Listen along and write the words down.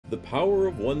The power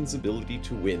of one's ability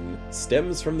to win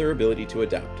stems from their ability to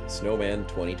adapt. Snowman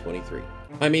 2023.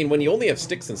 I mean, when you only have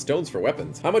sticks and stones for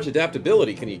weapons, how much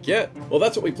adaptability can you get? Well,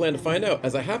 that's what we plan to find out,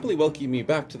 as I happily welcome you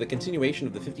back to the continuation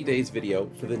of the 50 days video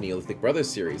for the Neolithic Brothers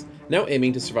series, now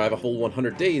aiming to survive a whole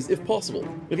 100 days if possible.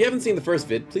 If you haven't seen the first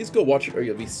vid, please go watch it or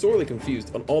you'll be sorely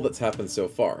confused on all that's happened so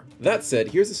far. That said,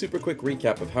 here's a super quick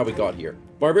recap of how we got here.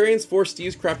 Barbarians forced to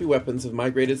use crappy weapons have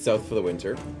migrated south for the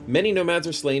winter. Many nomads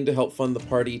are slain to help fund the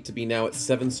party to be now at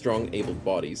 7 strong abled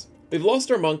bodies. We've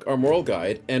lost our monk, our moral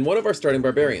guide, and one of our starting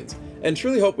barbarians, and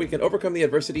truly hope we can overcome the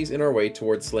adversities in our way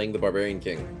towards slaying the Barbarian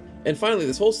King. And finally,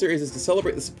 this whole series is to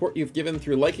celebrate the support you've given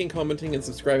through liking, commenting, and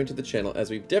subscribing to the channel, as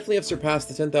we definitely have surpassed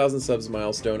the 10,000 subs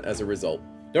milestone as a result.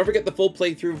 Don't forget the full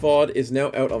playthrough VOD is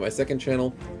now out on my second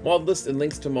channel, mod list and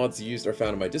links to mods used are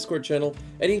found on my Discord channel,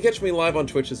 and you can catch me live on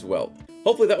Twitch as well.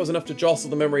 Hopefully that was enough to jostle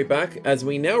the memory back, as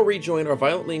we now rejoin our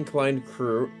violently inclined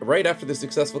crew right after the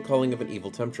successful culling of an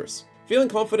evil temptress. Feeling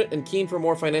confident and keen for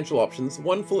more financial options,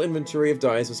 one full inventory of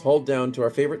dyes was hauled down to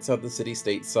our favorite southern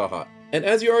city-state, Sahat. And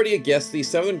as you already guessed, these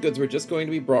southern goods were just going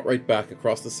to be brought right back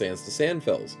across the sands to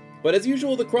Sandfells. But as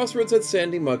usual, the crossroads had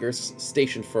sandy muggers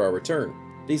stationed for our return.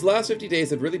 These last 50 days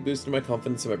had really boosted my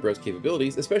confidence in my bro's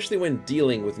capabilities, especially when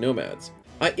dealing with nomads.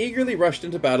 I eagerly rushed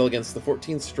into battle against the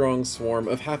 14-strong swarm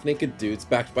of half-naked dudes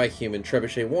backed by human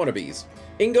trebuchet wannabes.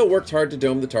 Ingo worked hard to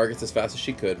dome the targets as fast as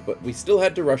she could, but we still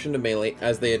had to rush into melee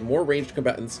as they had more ranged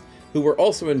combatants who were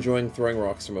also enjoying throwing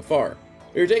rocks from afar.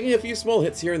 We were taking a few small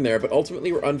hits here and there, but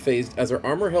ultimately were unfazed as our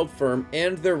armor held firm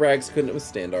and their rags couldn't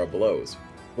withstand our blows.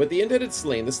 With the indebted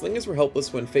slain, the slingers were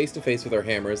helpless when face to face with our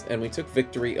hammers, and we took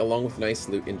victory along with nice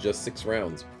loot in just 6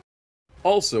 rounds.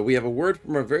 Also, we have a word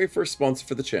from our very first sponsor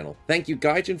for the channel. Thank you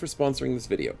Gaijin for sponsoring this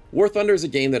video. War Thunder is a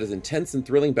game that is intense and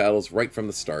thrilling battles right from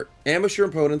the start. Ambush your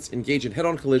opponents, engage in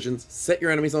head-on collisions, set your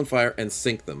enemies on fire, and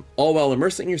sink them, all while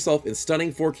immersing yourself in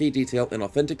stunning 4K detail and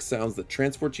authentic sounds that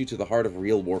transport you to the heart of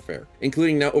real warfare.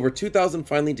 Including now over 2,000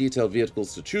 finely detailed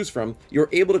vehicles to choose from, you're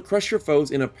able to crush your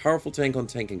foes in a powerful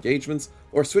tank-on-tank engagements,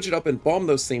 or switch it up and bomb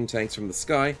those same tanks from the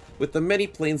sky with the many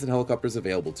planes and helicopters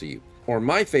available to you. Or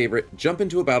my favorite, jump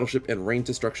into a battleship and rain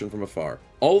destruction from afar.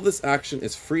 All of this action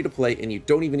is free to play and you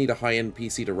don't even need a high-end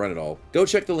PC to run it all. Go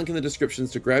check the link in the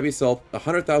descriptions to grab yourself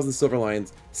 100,000 Silver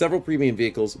Lions, several premium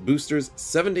vehicles, boosters,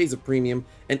 7 days of premium,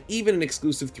 and even an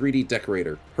exclusive 3D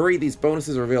decorator. Hurry, these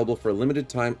bonuses are available for a limited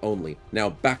time only.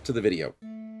 Now back to the video.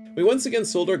 We once again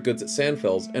sold our goods at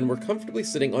Sandfells and were comfortably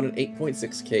sitting on an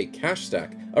 8.6k cash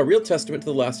stack, a real testament to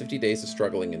the last 50 days of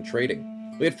struggling and trading.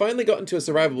 We had finally gotten to a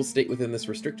survivable state within this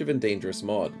restrictive and dangerous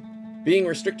mod. Being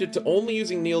restricted to only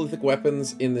using Neolithic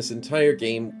weapons in this entire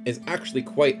game is actually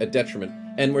quite a detriment,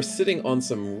 and we're sitting on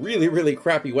some really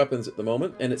crappy weapons at the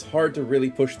moment, and it's hard to really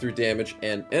push through damage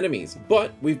and enemies.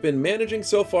 But we've been managing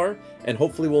so far, and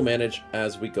hopefully we'll manage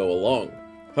as we go along.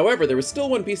 However, there was still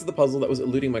one piece of the puzzle that was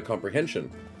eluding my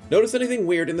comprehension. Notice anything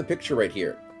weird in the picture right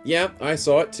here? Yeah, I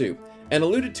saw it too, and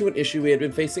alluded to an issue we had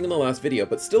been facing in the last video,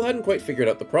 but still hadn't quite figured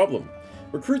out the problem.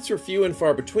 Recruits were few and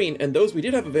far between, and those we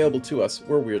did have available to us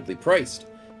were weirdly priced,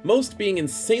 most being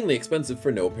insanely expensive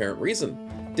for no apparent reason.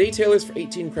 Daytailers for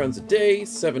 18 crowns a day,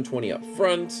 720 up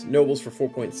front, nobles for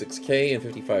 4.6k and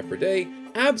 55 per day,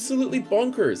 absolutely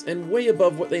bonkers and way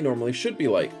above what they normally should be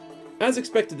like. As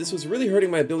expected, this was really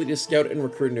hurting my ability to scout and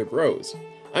recruit new bros.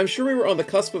 I'm sure we were on the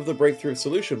cusp of the breakthrough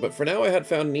solution, but for now I had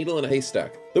found a needle in a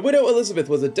haystack. The widow Elizabeth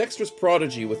was a dexterous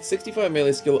prodigy with 65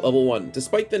 melee skill at level 1.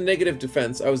 Despite the negative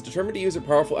defense, I was determined to use her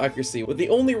powerful accuracy with the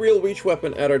only real reach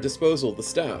weapon at our disposal, the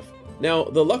staff. Now,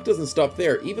 the luck doesn't stop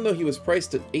there, even though he was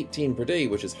priced at 18 per day,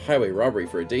 which is highway robbery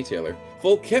for a daytailer.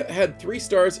 Volquette had 3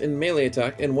 stars in melee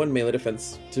attack and 1 melee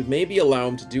defense to maybe allow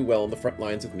him to do well on the front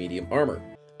lines with medium armor.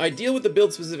 I deal with the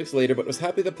build specifics later, but was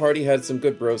happy the party had some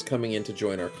good bros coming in to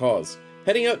join our cause.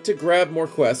 Heading out to grab more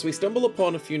quests, we stumble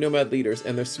upon a few nomad leaders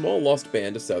and their small lost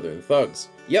band of southern thugs.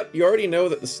 Yep, you already know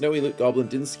that the snowy loot goblin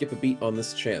didn't skip a beat on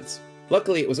this chance.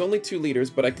 Luckily, it was only 2 leaders,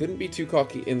 but I couldn't be too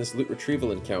cocky in this loot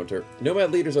retrieval encounter.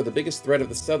 Nomad leaders are the biggest threat of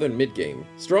the southern mid-game.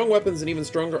 Strong weapons and even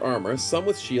stronger armor, some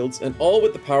with shields, and all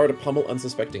with the power to pummel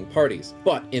unsuspecting parties.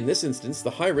 But in this instance,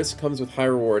 the high risk comes with high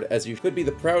reward, as you could be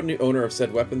the proud new owner of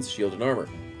said weapons, shield, and armor.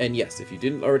 And yes, if you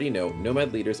didn't already know,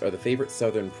 nomad leaders are the favorite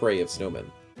southern prey of snowmen.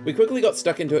 We quickly got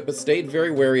stuck into it, but stayed very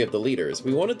wary of the leaders.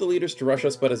 We wanted the leaders to rush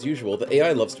us, but as usual, the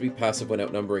AI loves to be passive when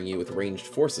outnumbering you with ranged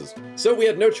forces. So we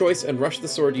had no choice and rushed the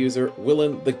sword user,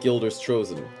 Willen the Gilder's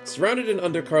Chosen. Surrounded and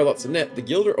under Carlot's net, the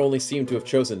Gilder only seemed to have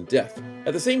chosen death.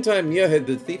 At the same time, Mjöhed,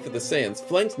 the Thief of the Sands,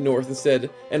 flanked north instead,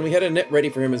 and we had a net ready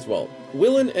for him as well.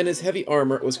 Willen and his heavy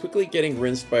armor was quickly getting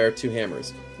rinsed by our 2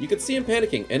 hammers. You could see him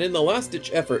panicking, and in the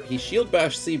last-ditch effort, he shield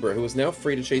bashed Zebra, who was now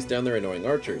free to chase down their annoying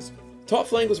archers. Top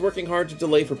flank was working hard to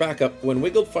delay for backup when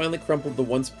Wiggled finally crumpled the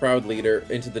once proud leader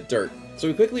into the dirt, so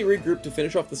we quickly regrouped to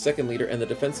finish off the second leader and the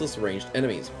defenseless ranged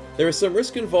enemies. There was some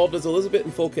risk involved as Elizabeth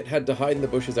and Folkit had to hide in the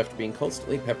bushes after being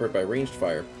constantly peppered by ranged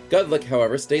fire. Gudlick,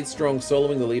 however, stayed strong,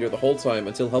 soloing the leader the whole time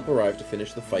until help arrived to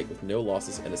finish the fight with no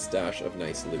losses and a stash of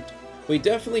nice loot. We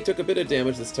definitely took a bit of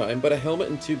damage this time, but a helmet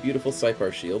and 2 beautiful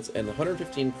Sipar shields and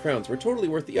 115 crowns were totally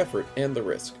worth the effort and the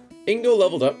risk. Ingo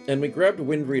leveled up, and we grabbed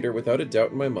Windreader without a doubt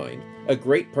in my mind, a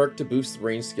great perk to boost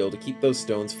range skill to keep those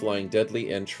stones flying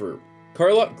deadly and true.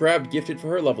 Carlot grabbed Gifted for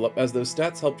her level up as those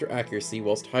stats helped her accuracy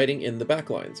whilst hiding in the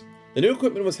backlines. The new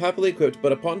equipment was happily equipped,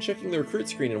 but upon checking the recruit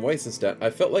screen in Weissenstat,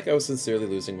 I felt like I was sincerely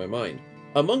losing my mind.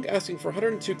 A monk asking for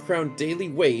 102 crown daily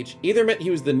wage either meant he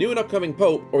was the new and upcoming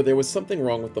pope, or there was something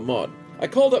wrong with the mod. I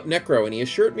called up Necro and he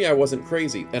assured me I wasn't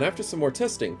crazy, and after some more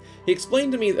testing, he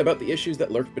explained to me about the issues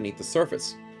that lurked beneath the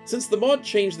surface. Since the mod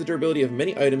changed the durability of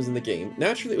many items in the game,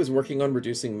 naturally it was working on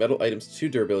reducing metal items to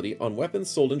durability on weapons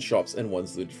sold in shops and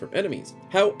ones looted from enemies.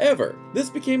 However,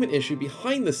 this became an issue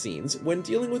behind the scenes when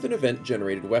dealing with an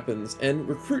event-generated weapons and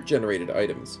recruit-generated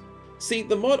items. See,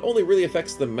 the mod only really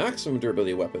affects the maximum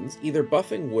durability weapons, either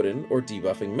buffing wooden or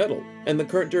debuffing metal, and the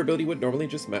current durability would normally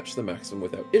just match the maximum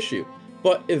without issue.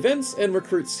 But events and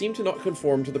recruits seem to not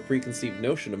conform to the preconceived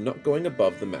notion of not going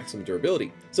above the maximum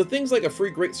durability. So things like a free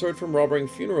greatsword from robbing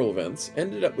funeral events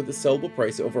ended up with a sellable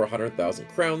price over 100,000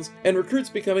 crowns, and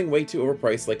recruits becoming way too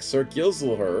overpriced like Sir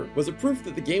Gilzelher was a proof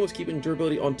that the game was keeping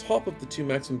durability on top of the 2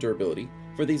 maximum durability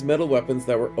for these metal weapons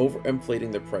that were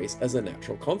overinflating their price as a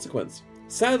natural consequence.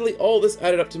 Sadly, all this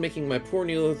added up to making my poor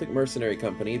Neolithic mercenary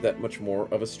company that much more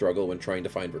of a struggle when trying to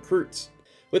find recruits.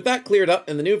 With that cleared up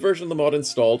and the new version of the mod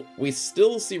installed, we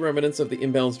still see remnants of the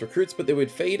imbalanced recruits, but they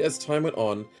would fade as time went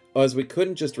on, as we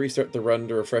couldn't just restart the run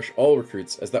to refresh all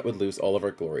recruits, as that would lose all of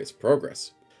our glorious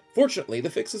progress. Fortunately, the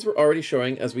fixes were already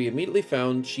showing as we immediately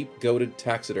found cheap-goated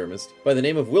taxidermist by the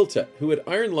name of Wiltet, who had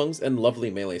iron lungs and lovely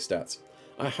melee stats.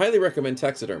 I highly recommend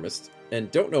taxidermists,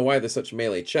 and don't know why they're such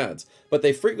melee chads, but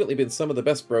they've frequently been some of the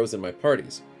best bros in my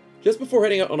parties. Just before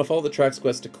heading out on a Follow the Tracks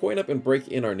quest to coin up and break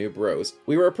in our new bros,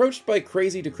 we were approached by a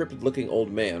crazy, decrepit-looking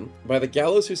old man by the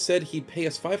gallows who said he'd pay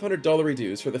us $500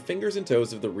 dues for the fingers and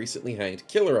toes of the recently hanged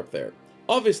killer up there.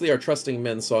 Obviously, our trusting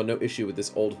men saw no issue with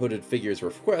this old hooded figure's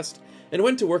request, and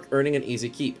went to work earning an easy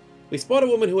keep. We spot a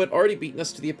woman who had already beaten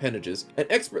us to the appendages, and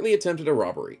expertly attempted a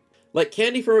robbery. Like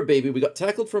candy from a baby, we got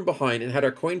tackled from behind and had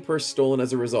our coin purse stolen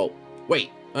as a result.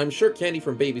 Wait, I'm sure candy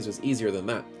from babies was easier than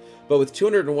that. But with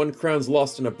 201 crowns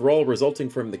lost in a brawl resulting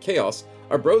from the chaos,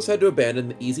 our bros had to abandon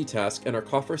the easy task and our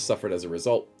coffers suffered as a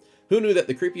result. Who knew that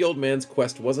the creepy old man's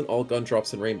quest wasn't all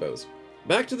gumdrops and rainbows?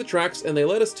 Back to the tracks, and they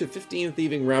led us to 15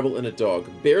 thieving rabble and a dog,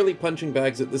 barely punching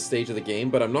bags at this stage of the game,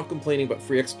 but I'm not complaining about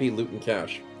free XP, loot, and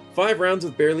cash. 5 rounds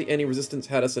with barely any resistance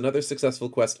had us another successful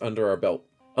quest under our belt.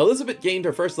 Elizabeth gained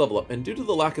her first level up, and due to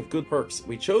the lack of good perks,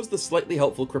 we chose the slightly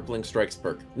helpful Crippling Strikes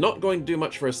perk. Not going to do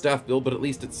much for a staff build, but at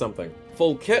least it's something.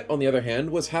 Folket, on the other hand,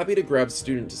 was happy to grab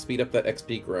Student to speed up that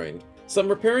XP grind. Some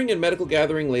repairing and medical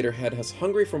gathering later had us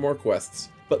hungry for more quests,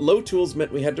 but low tools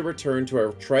meant we had to return to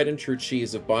our tried and true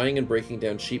cheese of buying and breaking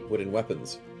down cheap wooden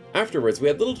weapons. Afterwards, we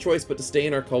had little choice but to stay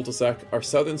in our cul-de-sac, our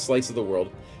southern slice of the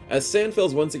world, as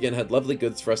Sandfells once again had lovely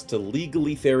goods for us to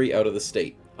legally ferry out of the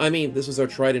state. I mean, this was our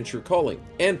tried and true calling,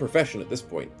 and profession at this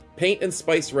point. Paint and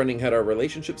spice running had our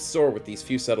relationships soar with these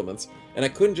few settlements, and I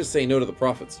couldn't just say no to the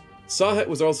profits. Sawhet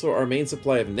was also our main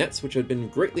supply of nets, which had been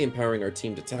greatly empowering our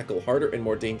team to tackle harder and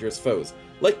more dangerous foes,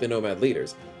 like the Nomad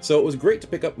leaders, so it was great to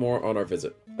pick up more on our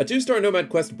visit. A 2-star Nomad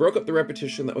quest broke up the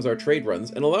repetition that was our trade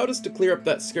runs, and allowed us to clear up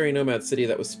that scary Nomad city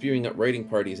that was spewing up raiding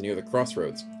parties near the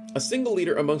crossroads. A single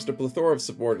leader amongst a plethora of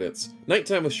subordinates,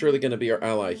 nighttime was surely going to be our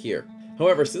ally here.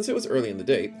 However, since it was early in the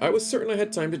day, I was certain I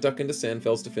had time to duck into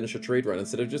Sandfells to finish a trade run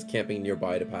instead of just camping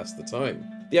nearby to pass the time.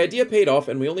 The idea paid off,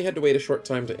 and we only had to wait a short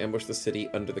time to ambush the city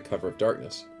under the cover of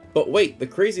darkness. But wait, the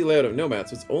crazy layout of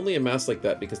Nomads was only amassed like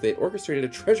that because they had orchestrated a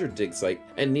treasure dig site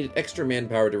and needed extra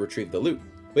manpower to retrieve the loot.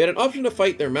 We had an option to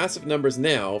fight their massive numbers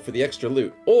now for the extra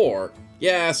loot, or,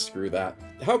 yeah, screw that.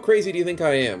 How crazy do you think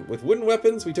I am? With wooden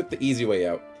weapons, we took the easy way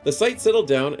out. The site settled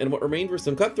down, and what remained were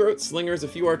some cutthroats, slingers, a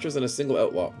few archers, and a single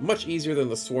outlaw, much easier than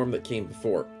the swarm that came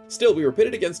before. Still, we were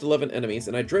pitted against 11 enemies,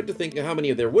 and I dread to think how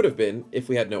many there would have been if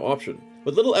we had no option.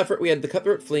 With little effort, we had the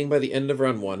cutthroat fleeing by the end of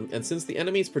round 1, and since the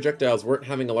enemy's projectiles weren't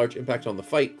having a large impact on the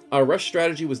fight, our rush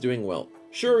strategy was doing well.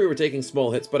 Sure, we were taking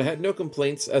small hits, but I had no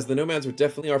complaints, as the nomads were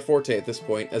definitely our forte at this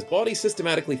point, as bodies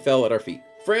systematically fell at our feet.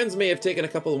 Franz may have taken a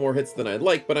couple more hits than I'd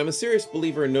like, but I'm a serious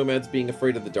believer in nomads being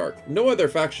afraid of the dark. No other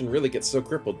faction really gets so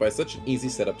crippled by such an easy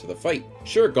setup to the fight.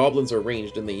 Sure, goblins are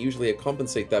ranged, and they usually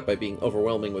compensate that by being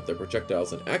overwhelming with their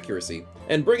projectiles and accuracy,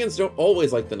 and brigands don't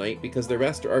always like the knight because their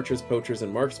master archers, poachers,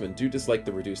 and marksmen do dislike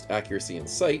the reduced accuracy and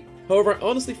sight. However, I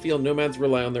honestly feel nomads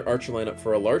rely on their archer lineup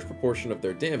for a large proportion of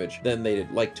their damage than they'd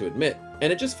like to admit,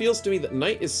 and it just feels to me that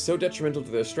knight is so detrimental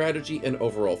to their strategy and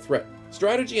overall threat.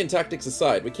 Strategy and tactics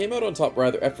aside, we came out on top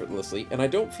rather effortlessly, and I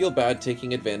don't feel bad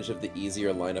taking advantage of the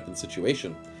easier lineup and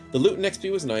situation. The loot and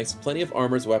XP was nice, plenty of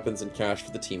armors, weapons, and cash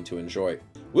for the team to enjoy.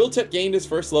 Wiltet gained his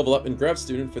first level up and grabbed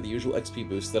Student for the usual XP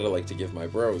boost that I like to give my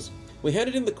bros. We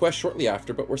handed in the quest shortly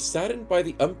after, but were saddened by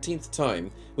the umpteenth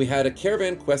time we had a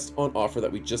caravan quest on offer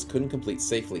that we just couldn't complete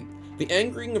safely. The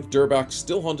angering of Durbach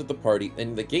still haunted the party,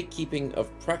 and the gatekeeping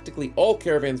of practically all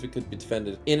caravans we could be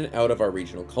defended in and out of our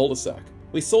regional cul-de-sac.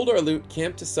 We sold our loot,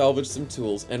 camped to salvage some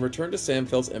tools, and returned to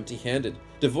Samfels empty-handed,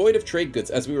 devoid of trade goods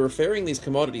as we were ferrying these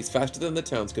commodities faster than the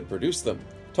towns could produce them.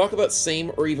 Talk about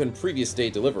same or even previous day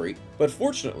delivery, but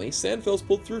fortunately, Sandfels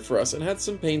pulled through for us and had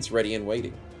some paints ready and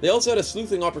waiting. They also had a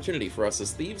sleuthing opportunity for us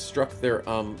as thieves struck their,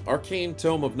 arcane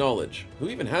tome of knowledge. Who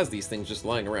even has these things just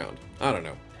lying around? I don't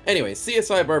know. Anyway,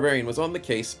 CSI Barbarian was on the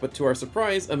case, but to our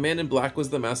surprise, a man in black was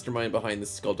the mastermind behind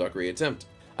this skullduggery attempt.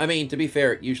 I mean, to be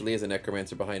fair, it usually is a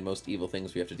necromancer behind most evil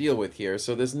things we have to deal with here,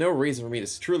 so there's no reason for me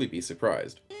to truly be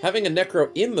surprised. Having a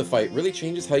necro in the fight really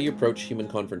changes how you approach human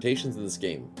confrontations in this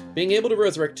game. Being able to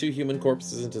resurrect 2 human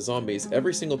corpses into zombies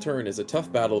every single turn is a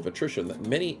tough battle of attrition that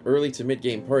many early to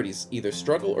mid-game parties either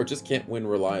struggle or just can't win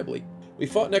reliably. We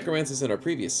fought necromancers in our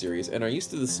previous series and are used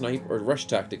to the snipe or rush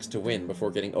tactics to win before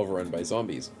getting overrun by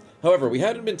zombies. However, we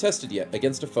hadn't been tested yet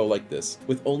against a foe like this,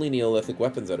 with only Neolithic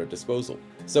weapons at our disposal.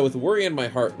 So with worry in my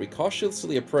heart, we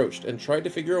cautiously approached and tried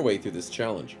to figure a way through this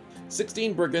challenge.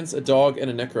 16 brigands, a dog, and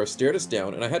a necro stared us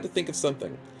down, and I had to think of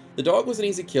something. The dog was an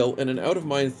easy kill and an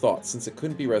out-of-mind thought since it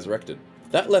couldn't be resurrected.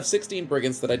 That left 16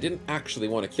 brigands that I didn't actually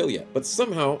want to kill yet, but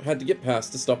somehow had to get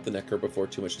past to stop the necro before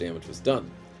too much damage was done.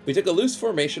 We took a loose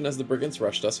formation as the brigands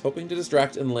rushed us, hoping to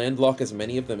distract and landlock as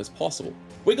many of them as possible.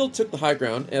 Wiggled took the high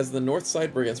ground as the north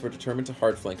side brigands were determined to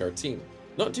hard flank our team.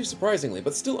 Not too surprisingly,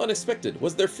 but still unexpected,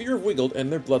 was their fear of Wiggled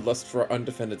and their bloodlust for our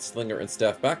undefended slinger and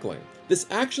staff backline. This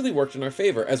actually worked in our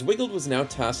favor, as Wiggled was now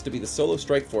tasked to be the solo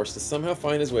strike force to somehow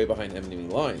find his way behind enemy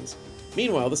lines.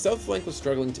 Meanwhile, the south flank was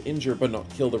struggling to injure but not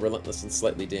kill the relentless and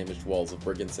slightly damaged walls of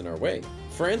brigands in our way.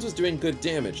 Franz was doing good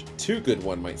damage, too good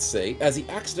one might say, as he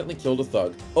accidentally killed a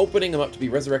thug, opening him up to be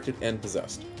resurrected and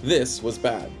possessed. This was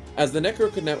bad, as the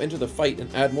necro could now enter the fight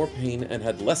and add more pain and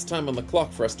had less time on the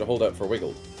clock for us to hold out for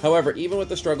Wiggled. However, even with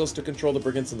the struggles to control the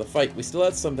brigands in the fight, we still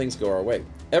had some things go our way.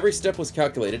 Every step was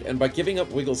calculated, and by giving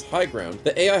up Wiggle's high ground,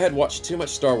 the AI had watched too much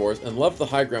Star Wars and loved the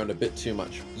high ground a bit too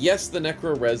much. Yes, the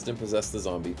necro rezzed and possessed the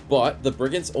zombie, but the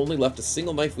brigands only left a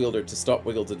single knife wielder to stop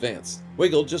Wiggled's advance.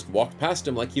 Wiggle just walked past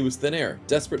him like he was thin air,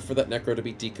 desperate for that necro to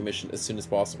be decommissioned as soon as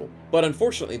possible. But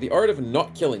unfortunately, the art of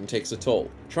not killing takes a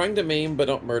toll. Trying to maim but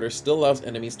not murder still allows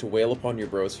enemies to wail upon your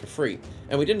bros for free,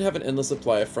 and we didn't have an endless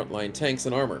supply of frontline tanks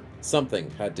and armor. Something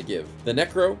had to give. The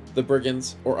necro, the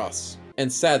brigands, or us.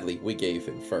 And sadly, we gave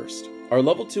in first. Our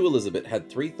level 2 Elizabeth had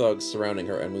 3 thugs surrounding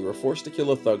her, and we were forced to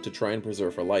kill a thug to try and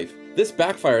preserve her life. This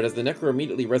backfired as the necro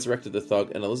immediately resurrected the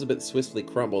thug, and Elizabeth swiftly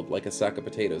crumbled like a sack of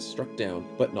potatoes, struck down,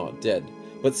 but not dead.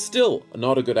 But still,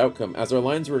 not a good outcome, as our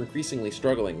lines were increasingly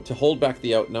struggling to hold back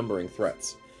the outnumbering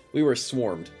threats. We were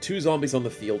swarmed, 2 zombies on the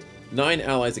field, 9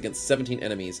 allies against 17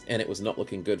 enemies, and it was not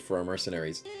looking good for our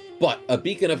mercenaries. But a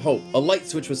beacon of hope, a light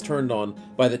switch was turned on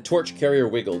by the torch carrier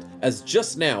Wiggled, as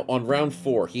just now, on round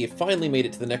 4, he had finally made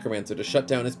it to the necromancer to shut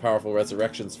down his powerful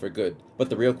resurrections for good. But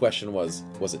the real question was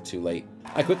it too late?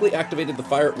 I quickly activated the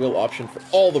fire at will option for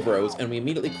all the bros, and we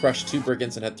immediately crushed 2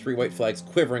 brigands and had 3 white flags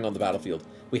quivering on the battlefield.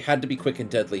 We had to be quick and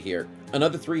deadly here.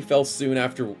 Another 3 fell soon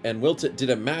after, and Wiltet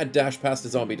did a mad dash past a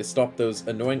zombie to stop those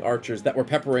annoying archers that were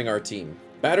peppering our team.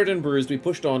 Battered and bruised, we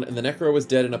pushed on, and the necro was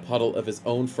dead in a puddle of his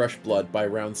own fresh blood by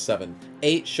round 7.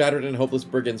 8 shattered and hopeless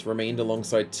brigands remained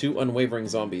alongside 2 unwavering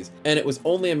zombies, and it was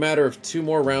only a matter of 2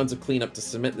 more rounds of cleanup to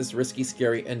cement this risky,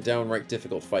 scary, and downright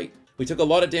difficult fight. We took a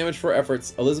lot of damage for our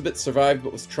efforts. Elizabeth survived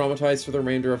but was traumatized for the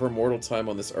remainder of her mortal time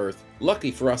on this earth. Lucky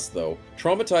for us though,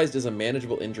 traumatized is a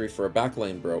manageable injury for a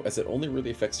backline bro, as it only really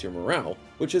affects your morale,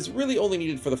 which is really only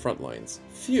needed for the front lines.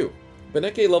 Phew.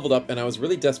 Beneke leveled up and I was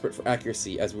really desperate for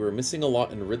accuracy as we were missing a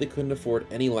lot and really couldn't afford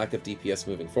any lack of DPS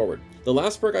moving forward. The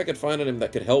last perk I could find on him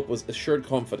that could help was Assured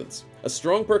Confidence. A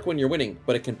strong perk when you're winning,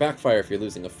 but it can backfire if you're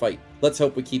losing a fight. Let's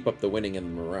hope we keep up the winning and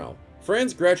the morale.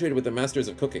 Franz graduated with the Masters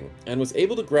of Cooking, and was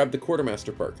able to grab the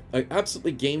Quartermaster perk, an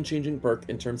absolutely game-changing perk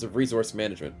in terms of resource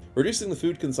management. Reducing the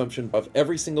food consumption of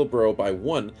every single bro by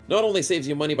 1 not only saves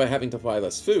you money by having to buy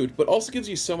less food, but also gives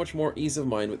you so much more ease of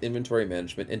mind with inventory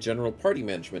management and general party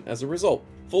management as a result.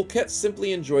 Volket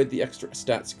simply enjoyed the extra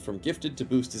stats from Gifted to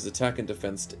boost his attack and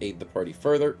defense to aid the party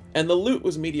further, and the loot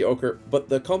was mediocre, but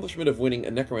the accomplishment of winning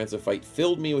a Necromancer fight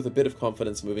filled me with a bit of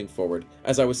confidence moving forward,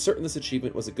 as I was certain this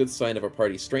achievement was a good sign of our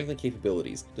party's strength and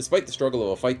capabilities, despite the struggle of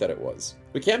a fight that it was.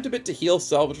 We camped a bit to heal,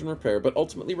 salvage, and repair, but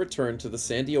ultimately returned to the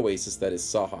sandy oasis that is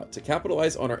Saha to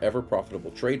capitalize on our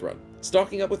ever-profitable trade run.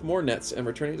 Stocking up with more nets and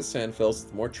returning to Sandfells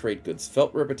with more trade goods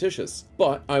felt repetitious,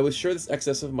 but I was sure this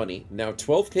excess of money, now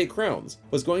 12k crowns,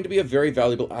 was going to be a very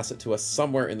valuable asset to us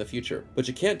somewhere in the future. But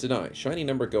you can't deny, shiny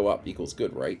number go up equals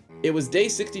good, right? It was day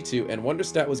 62 and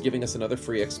Wonderstat was giving us another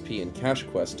free XP and cash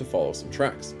quest to follow some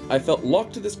tracks. I felt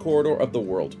locked to this corridor of the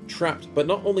world, trapped, but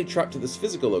not only trapped to this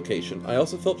physical location, I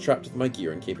also felt trapped with my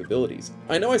gear and capabilities.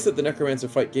 I know I said the Necromancer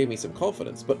fight gave me some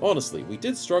confidence, but honestly, we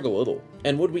did struggle a little.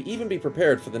 And would we even be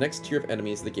prepared for the next tier of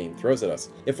enemies the game throws at us,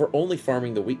 if we're only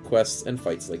farming the weak quests and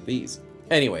fights like these?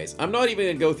 Anyways, I'm not even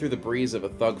going to go through the breeze of a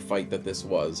thug fight that this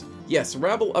was. Yes,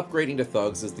 rabble upgrading to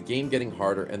thugs is the game getting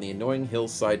harder and the annoying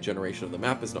hillside generation of the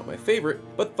map is not my favorite,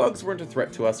 but thugs weren't a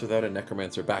threat to us without a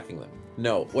necromancer backing them.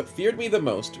 No, what feared me the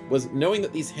most was knowing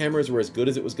that these hammers were as good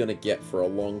as it was going to get for a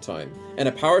long time, and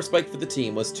a power spike for the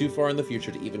team was too far in the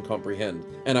future to even comprehend,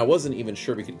 and I wasn't even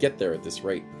sure we could get there at this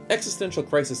rate. Existential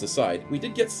crisis aside, we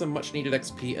did get some much needed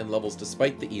XP and levels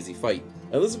despite the easy fight.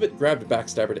 Elizabeth grabbed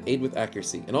Backstabber to aid with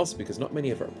accuracy, and also because not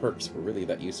many of our perks were really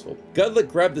that useful. Gudlick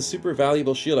grabbed the super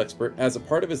valuable shield expert as a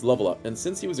part of his level up, and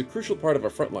since he was a crucial part of our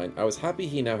frontline, I was happy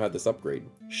he now had this upgrade.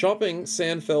 Shopping,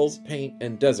 Sandfells, paint,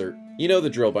 and desert. You know the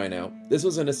drill by now. This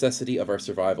was a necessity of our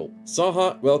survival.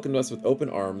 Saha welcomed us with open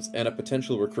arms and a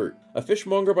potential recruit. A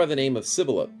fishmonger by the name of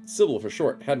Sibylla, Sybil for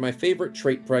short, had my favorite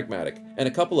trait Pragmatic, and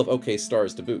a couple of okay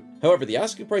stars to boot. However, the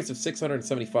asking price of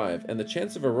 675 and the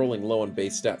chance of her rolling low on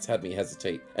base stats had me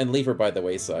hesitate, and leave her by the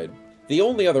wayside. The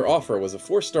only other offer was a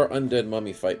 4-star undead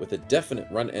mummy fight with a definite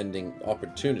run-ending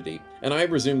opportunity, and I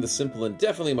resumed the simple and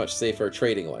definitely much safer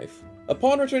trading life.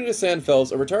 Upon returning to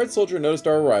Sandfells, a retired soldier noticed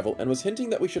our arrival and was hinting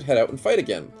that we should head out and fight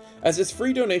again, as his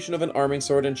free donation of an arming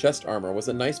sword and chest armor was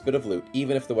a nice bit of loot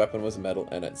even if the weapon was metal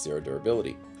and at 0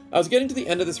 durability. I was getting to the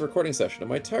end of this recording session and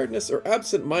my tiredness or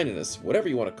absent-mindedness, whatever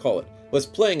you want to call it, was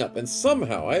playing up, and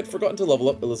somehow I had forgotten to level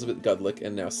up Elizabeth Gudlick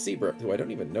and now Sebra, who I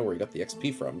don't even know where he got the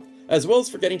XP from, as well as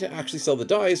forgetting to actually sell the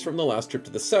dyes from the last trip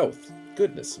to the south.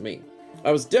 Goodness me.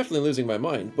 I was definitely losing my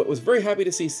mind, but was very happy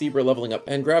to see Sebra leveling up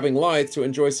and grabbing Lithe to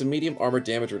enjoy some medium armor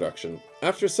damage reduction.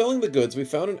 After selling the goods, we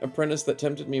found an apprentice that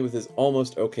tempted me with his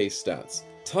almost okay stats.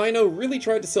 Tyno really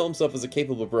tried to sell himself as a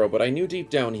capable bro, but I knew deep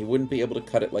down he wouldn't be able to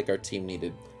cut it like our team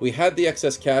needed. We had the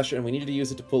excess cash and we needed to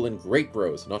use it to pull in great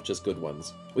bros, not just good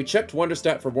ones. We checked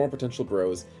Wonderstat for more potential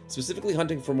bros, specifically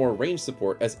hunting for more range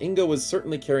support as Ingo was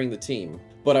certainly carrying the team,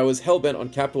 but I was hellbent on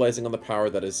capitalizing on the power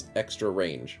that is extra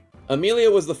range.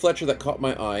 Amelia was the Fletcher that caught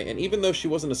my eye, and even though she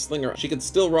wasn't a slinger, she could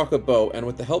still rock a bow, and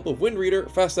with the help of Wind Reader,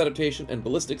 Fast Adaptation, and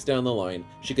Ballistics down the line,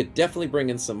 she could definitely bring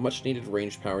in some much needed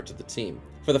range power to the team.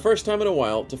 For the first time in a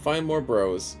while, to find more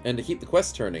bros, and to keep the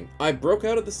quest turning, I broke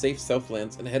out of the safe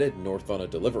Southlands and headed north on a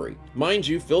delivery. Mind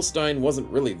you, Philstein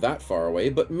wasn't really that far away,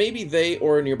 but maybe they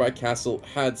or a nearby castle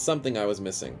had something I was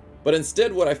missing. But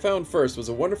instead, what I found first was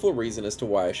a wonderful reason as to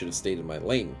why I should have stayed in my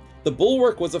lane. The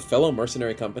Bulwark was a fellow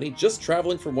mercenary company just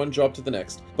traveling from one job to the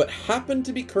next, but happened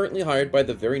to be currently hired by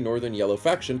the very northern Yellow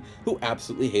faction who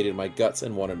absolutely hated my guts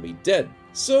and wanted me dead.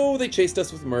 So they chased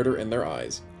us with murder in their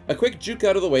eyes. A quick juke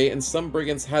out of the way and some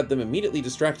brigands had them immediately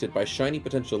distracted by shiny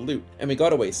potential loot, and we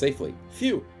got away safely.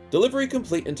 Phew. Delivery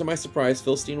complete, and to my surprise,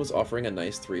 Philstein was offering a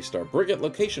nice 3-star Brigand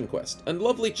location quest, and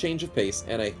lovely change of pace,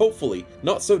 and a hopefully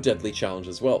not so deadly challenge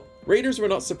as well. Raiders were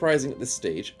not surprising at this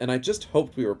stage, and I just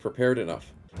hoped we were prepared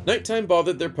enough. Nighttime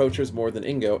bothered their poachers more than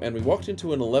Ingo, and we walked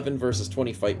into an 11 versus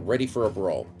 20 fight ready for a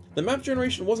brawl. The map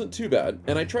generation wasn't too bad,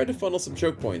 and I tried to funnel some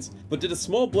choke points, but did a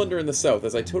small blunder in the south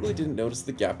as I totally didn't notice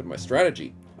the gap in my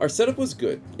strategy. Our setup was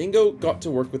good. Ingo got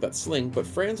to work with that sling, but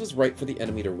Franz was right for the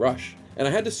enemy to rush, and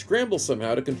I had to scramble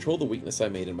somehow to control the weakness I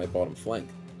made in my bottom flank.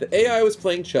 The AI was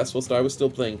playing chess whilst I was still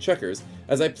playing checkers,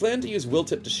 as I planned to use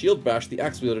Willtip to shield bash the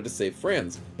axe wielder to save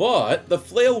Franz, but the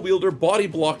flail wielder body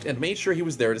blocked and made sure he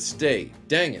was there to stay.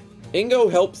 Dang it.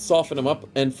 Ingo helped soften him up,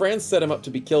 and Franz set him up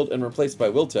to be killed and replaced by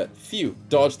Wiltet. Phew,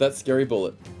 dodged that scary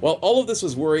bullet. While all of this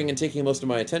was worrying and taking most of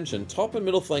my attention, top and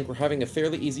middle flank were having a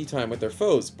fairly easy time with their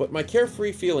foes, but my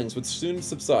carefree feelings would soon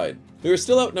subside. We were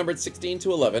still outnumbered 16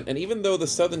 to 11, and even though the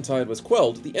southern tide was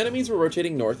quelled, the enemies were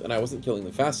rotating north and I wasn't killing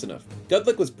them fast enough.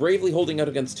 Gudlick was bravely holding out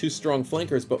against two strong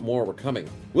flankers, but more were coming.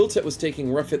 Wiltet was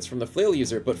taking rough hits from the flail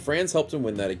user, but Franz helped him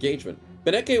win that engagement.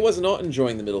 Beneke was not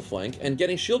enjoying the middle flank, and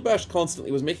getting shield bashed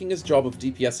constantly was making his job of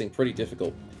DPSing pretty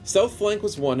difficult. South flank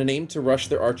was won and aimed to rush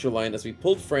their archer line as we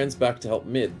pulled Franz back to help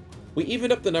mid. We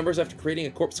evened up the numbers after creating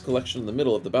a corpse collection in the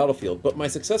middle of the battlefield, but my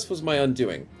success was my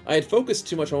undoing. I had focused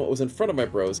too much on what was in front of my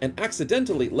bros, and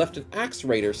accidentally left an axe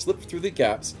raider slip through the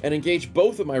gaps and engage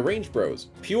both of my range bros.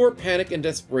 Pure panic and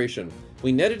desperation.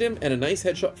 We netted him, and a nice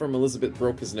headshot from Elizabeth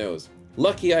broke his nose.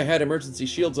 Lucky I had emergency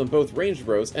shields on both ranged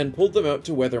bros and pulled them out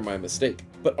to weather my mistake.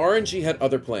 But RNG had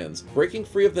other plans. Breaking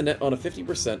free of the net on a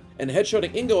 50% and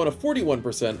headshotting Ingo on a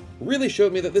 41% really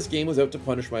showed me that this game was out to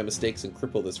punish my mistakes and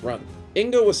cripple this run.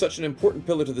 Ingo was such an important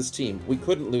pillar to this team, we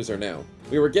couldn't lose her now.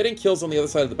 We were getting kills on the other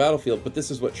side of the battlefield, but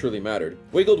this is what truly mattered.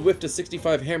 Wiggled whiffed a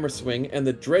 65 hammer swing, and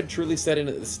the dread truly set in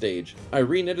at this stage. I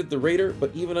re-netted the Raider,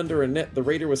 but even under a net, the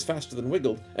Raider was faster than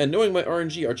Wiggled, and knowing my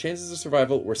RNG, our chances of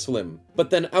survival were slim. But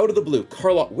then out of the blue,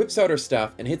 Carlotte whips out her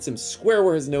staff and hits him square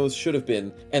where his nose should have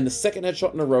been, and the second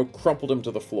headshot in a row crumpled him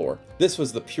to the floor. This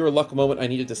was the pure luck moment I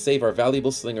needed to save our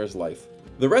valuable slinger's life.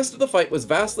 The rest of the fight was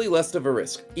vastly less of a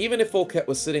risk, even if Volket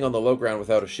was sitting on the low ground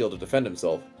without a shield to defend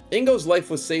himself. Ingo's life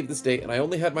was saved this day, and I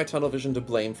only had my tunnel vision to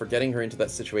blame for getting her into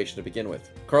that situation to begin with.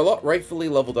 Carlotte rightfully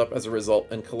leveled up as a result,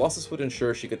 and Colossus would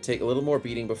ensure she could take a little more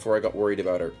beating before I got worried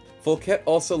about her. Volket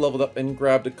also leveled up and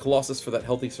grabbed a Colossus for that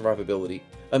healthy survivability.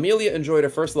 Amelia enjoyed her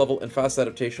first level, and fast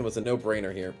adaptation was a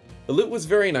no-brainer here. The loot was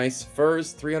very nice,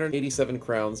 furs, 387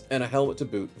 crowns, and a helmet to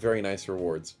boot, very nice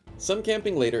rewards. Some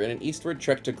camping later and an eastward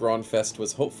trek to Gronfest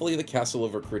was hopefully the castle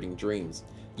of recruiting dreams.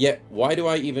 Yet, why do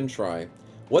I even try?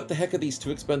 What the heck are these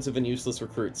too expensive and useless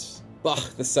recruits? Bah,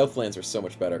 the Southlands are so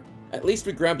much better. At least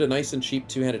we grabbed a nice and cheap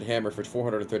two-handed hammer for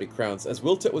 430 crowns, as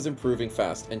Wiltet was improving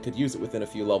fast and could use it within a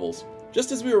few levels.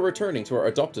 Just as we were returning to our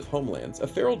adoptive homelands, a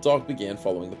feral dog began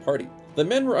following the party. The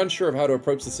men were unsure of how to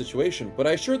approach the situation, but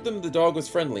I assured them the dog was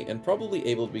friendly and probably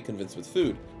able to be convinced with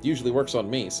food. It usually works on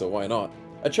me, so why not?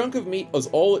 A chunk of meat was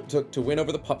all it took to win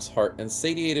over the pup's heart, and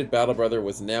satiated Battle Brother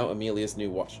was now Amelia's new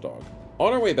watchdog.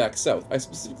 On our way back south, I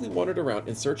specifically wandered around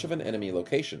in search of an enemy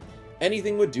location.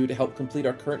 Anything would do to help complete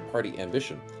our current party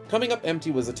ambition. Coming up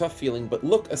empty was a tough feeling, but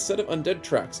look, a set of undead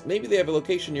tracks. Maybe they have a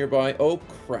location nearby. Oh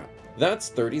crap. That's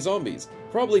 30 zombies.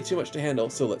 Probably too much to handle,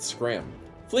 so let's scram.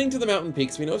 Fleeing to the mountain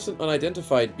peaks, we noticed an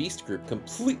unidentified beast group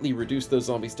completely reduced those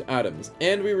zombies to atoms,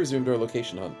 and we resumed our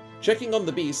location hunt. Checking on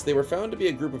the beasts, they were found to be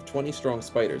a group of 20 strong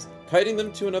spiders. Kiting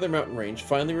them to another mountain range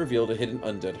finally revealed a hidden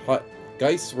undead hut.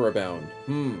 Geists were abound.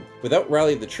 Without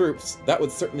rallying the troops, that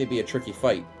would certainly be a tricky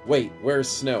fight. Wait, where's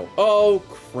Snow? Oh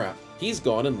crap. He's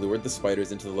gone and lured the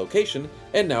spiders into the location,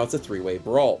 and now it's a three-way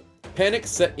brawl. Panic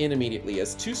set in immediately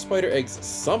as two spider eggs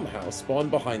somehow spawned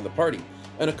behind the party,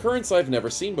 an occurrence I've never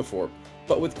seen before.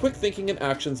 But with quick thinking and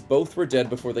actions, both were dead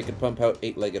before they could pump out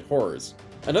eight-legged horrors.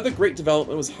 Another great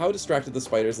development was how distracted the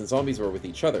spiders and zombies were with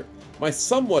each other. My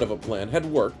somewhat of a plan had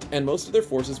worked, and most of their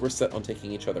forces were set on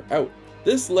taking each other out.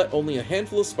 This let only a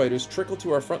handful of spiders trickle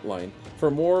to our front line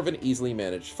for more of an easily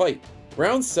managed fight.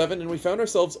 Round 7 and we found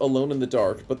ourselves alone in the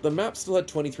dark, but the map still had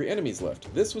 23 enemies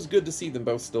left. This was good to see them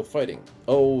both still fighting.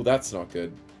 Oh, that's not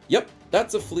good. Yep,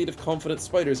 that's a fleet of confident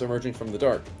spiders emerging from the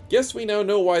dark. Guess we now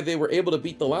know why they were able to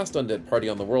beat the last undead party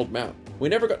on the world map. We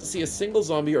never got to see a single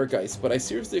zombie or geist, but I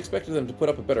seriously expected them to put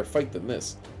up a better fight than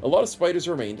this. A lot of spiders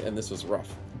remained, and this was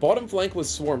rough. Bottom flank was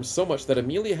swarmed so much that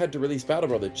Amelia had to release Battle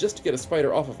Brother just to get a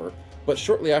spider off of her, but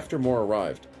shortly after more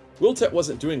arrived. Wiltet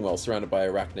wasn't doing well surrounded by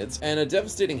arachnids, and a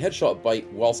devastating headshot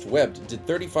bite whilst webbed did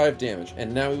 35 damage,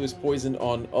 and now he was poisoned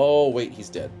on— oh wait, he's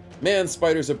dead. Man,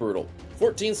 spiders are brutal.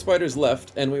 14 spiders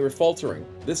left, and we were faltering.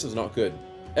 This was not good.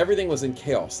 Everything was in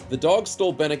chaos. The dog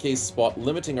stole Beneke's spot,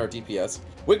 limiting our DPS.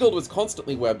 Wiggled was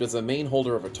constantly webbed as a main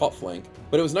holder of a top flank,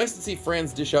 but it was nice to see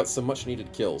Franz dish out some much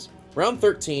needed kills. Round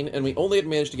 13, and we only had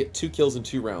managed to get 2 kills in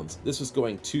 2 rounds. This was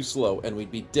going too slow, and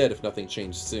we'd be dead if nothing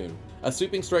changed soon. A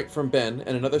sweeping strike from Ben,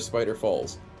 and another spider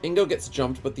falls. Ingo gets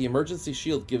jumped, but the emergency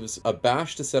shield gives a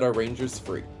bash to set our rangers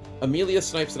free. Amelia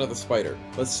snipes another spider,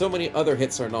 but so many other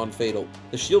hits are non-fatal.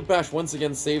 The shield bash once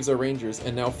again saves our rangers,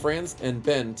 and now Franz and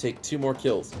Ben take 2 more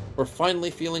kills. We're finally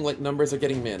feeling like numbers are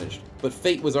getting managed, but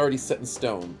fate was already set in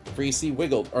stone. For you see,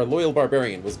 Wiggled, our loyal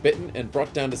barbarian, was bitten and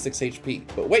brought down to 6 HP.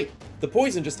 But wait! The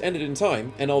poison just ended in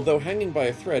time, and although hanging by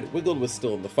a thread, Wiggled was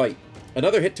still in the fight.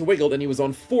 Another hit to Wiggled and he was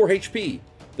on 4 HP!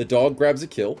 The dog grabs a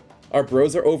kill. Our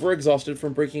bros are overexhausted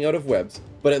from breaking out of webs,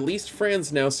 but at least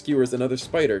Franz now skewers another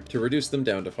spider to reduce them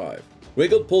down to 5.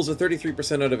 Wiggled pulls a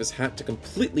 33% out of his hat to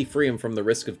completely free him from the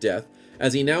risk of death,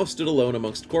 as he now stood alone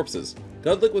amongst corpses.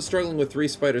 Godlick was struggling with 3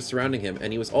 spiders surrounding him,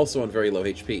 and he was also on very low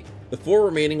HP. The 4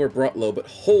 remaining were brought low, but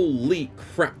holy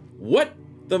crap. What?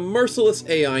 The merciless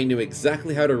AI knew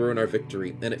exactly how to ruin our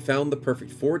victory, and it found the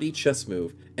perfect 4D chess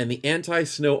move and the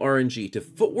anti-snow RNG to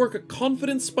footwork a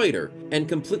confident spider and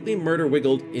completely murder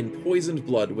Wiggled in poisoned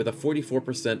blood with a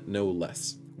 44% no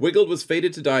less. Wiggled was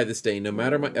fated to die this day no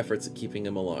matter my efforts at keeping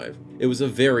him alive. It was a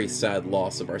very sad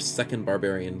loss of our second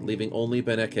barbarian, leaving only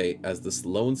Beneke as the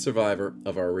lone survivor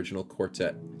of our original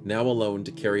quartet, now alone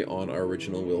to carry on our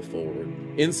original will forward.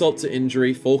 Insult to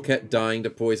injury, Folket dying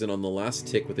to poison on the last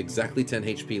tick with exactly 10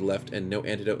 HP left and no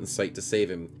antidote in sight to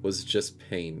save him was just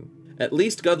pain. At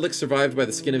least Godlick survived by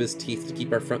the skin of his teeth to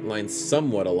keep our front line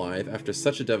somewhat alive after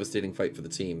such a devastating fight for the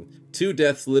team. 2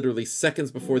 deaths literally seconds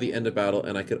before the end of battle,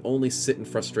 and I could only sit in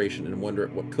frustration and wonder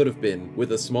at what could have been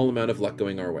with a small amount of luck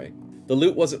going our way. The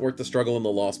loot wasn't worth the struggle and the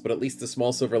loss, but at least the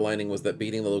small silver lining was that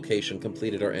beating the location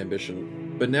completed our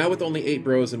ambition. But now with only 8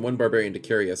 bros and 1 barbarian to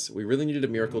carry us, we really needed a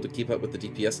miracle to keep up with the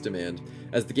DPS demand,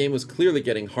 as the game was clearly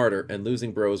getting harder and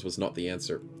losing bros was not the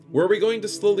answer. Were we going to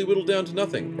slowly whittle down to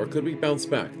nothing, or could we bounce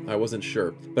back? I wasn't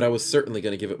sure, but I was certainly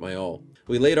going to give it my all.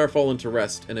 We laid our fallen to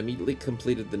rest and immediately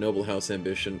completed the Noble House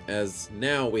ambition, as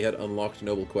now we had unlocked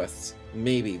noble quests.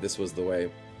 Maybe this was the way.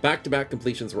 Back-to-back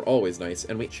completions were always nice,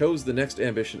 and we chose the next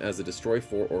ambition as the Destroy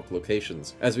 4 Orc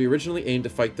locations, as we originally aimed to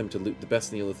fight them to loot the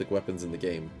best Neolithic weapons in the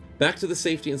game. Back to the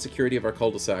safety and security of our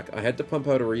cul-de-sac, I had to pump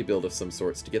out a rebuild of some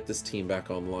sorts to get this team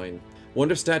back online.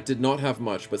 Wonderstadt did not have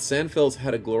much, but Sandfels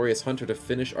had a glorious hunter to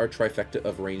finish our trifecta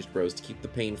of ranged bros to keep the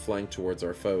pain flying towards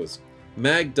our foes.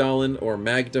 Magdalene, or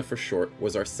Magda for short,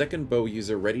 was our second bow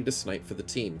user ready to snipe for the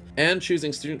team, and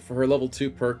choosing Student for her level 2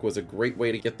 perk was a great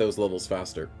way to get those levels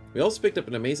faster. We also picked up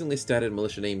an amazingly statted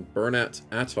militia named Bernat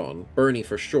Aton, Bernie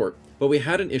for short, but we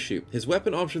had an issue. His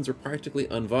weapon options were practically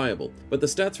unviable, but the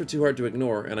stats were too hard to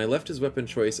ignore, and I left his weapon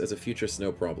choice as a future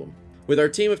snow problem. With our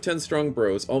team of 10 strong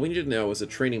bros, all we needed now was a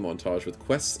training montage with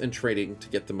quests and trading to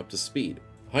get them up to speed.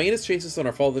 Hyenas chased us on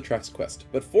our Follow the Tracks quest,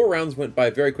 but 4 rounds went by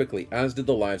very quickly, as did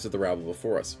the lives of the rabble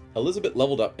before us. Elizabeth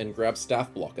leveled up and grabbed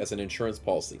Staff Block as an insurance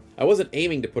policy. I wasn't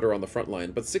aiming to put her on the front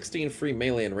line, but 16 free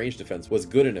melee and range defense was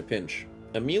good in a pinch.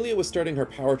 Amelia was starting her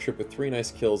power trip with 3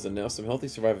 nice kills and now some healthy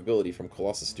survivability from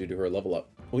Colossus due to her level up.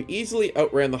 We easily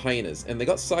outran the hyenas, and they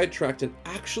got sidetracked and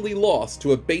actually lost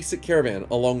to a basic caravan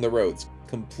along the roads.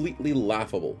 Completely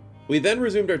laughable. We then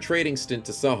resumed our trading stint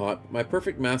to Sahat. My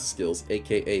perfect math skills,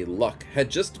 aka luck, had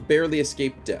just barely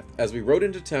escaped death as we rode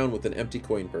into town with an empty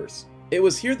coin purse. It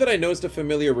was here that I noticed a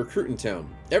familiar recruit in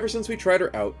town. Ever since we tried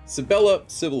her out, Sibella,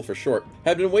 Sybil for short,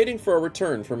 had been waiting for a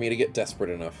return for me to get desperate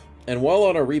enough. And while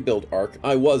on a rebuild arc,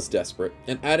 I was desperate,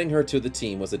 and adding her to the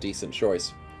team was a decent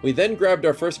choice. We then grabbed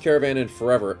our first caravan in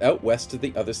forever out west to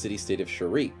the other city-state of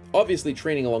Cherie, obviously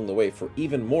training along the way for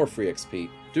even more free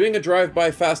XP. Doing a drive-by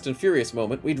Fast and Furious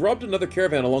moment, we dropped another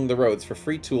caravan along the roads for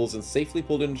free tools and safely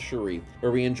pulled into Cherie,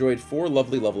 where we enjoyed 4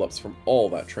 lovely level-ups from all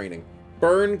that training.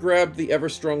 Byrne grabbed the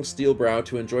ever-strong Steelbrow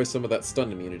to enjoy some of that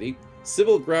stun immunity,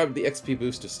 Sybil grabbed the XP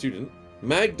boost of Student,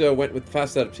 Magda went with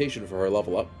Fast Adaptation for her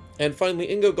level up, and finally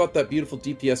Ingo got that beautiful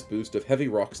DPS boost of Heavy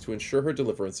Rocks to ensure her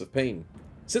deliverance of pain.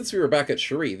 Since we were back at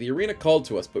Cherie, the arena called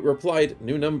to us, but replied,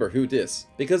 "New number, who dis?"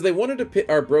 because they wanted to pit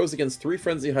our bros against 3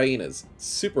 frenzy hyenas.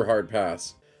 Super hard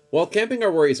pass. While camping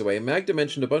our worries away, Magda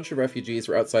mentioned a bunch of refugees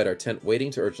were outside our tent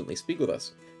waiting to urgently speak with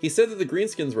us. He said that the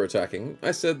greenskins were attacking.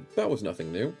 I said that was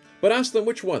nothing new, but asked them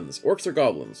which ones, orcs or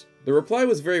goblins. The reply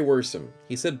was very worrisome.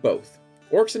 He said both.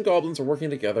 Orcs and goblins were working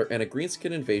together, and a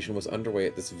greenskin invasion was underway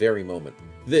at this very moment.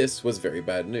 This was very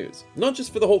bad news. Not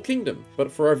just for the whole kingdom, but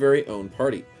for our very own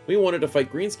party. We wanted to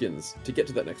fight greenskins to get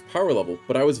to that next power level,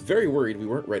 but I was very worried we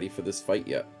weren't ready for this fight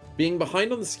yet. Being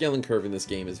behind on the scaling curve in this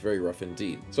game is very rough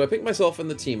indeed. So I picked myself and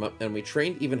the team up, and we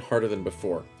trained even harder than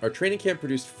before. Our training camp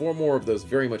produced 4 more of those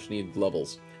very much needed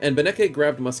levels. And Beneke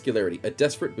grabbed Muscularity, a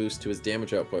desperate boost to his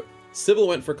damage output. Sybil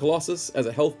went for Colossus as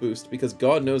a health boost because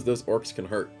God knows those orcs can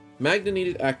hurt. Magda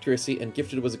needed accuracy, and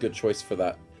Gifted was a good choice for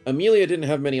that. Amelia didn't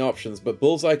have many options, but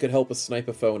Bullseye could help us snipe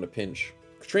a foe in a pinch.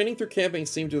 Training through camping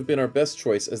seemed to have been our best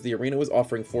choice, as the arena was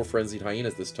offering 4 frenzied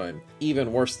hyenas this time,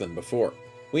 even worse than before.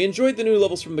 We enjoyed the new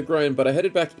levels from the grind, but I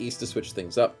headed back east to switch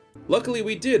things up. Luckily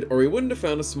we did, or we wouldn't have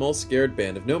found a small scared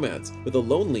band of nomads, with a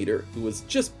lone leader who was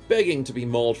just begging to be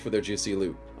mauled for their juicy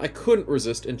loot. I couldn't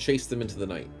resist and chased them into the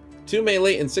night. 2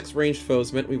 melee and 6 ranged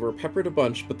foes meant we were peppered a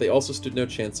bunch, but they also stood no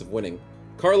chance of winning.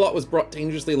 Carlot was brought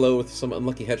dangerously low with some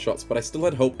unlucky headshots, but I still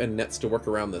had hope and nets to work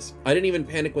around this. I didn't even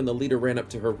panic when the leader ran up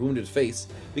to her wounded face,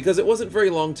 because it wasn't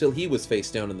very long till he was face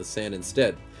down in the sand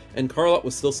instead, and Carlot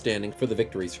was still standing for the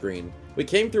victory screen. We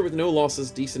came through with no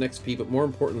losses, decent XP, but more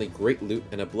importantly great loot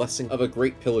and a blessing of a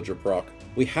great pillager proc.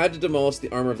 We had to demolish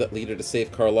the armor of that leader to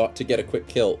save Carlot to get a quick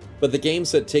kill, but the game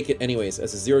said take it anyways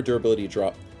as a 0 durability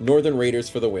drop. Northern Raiders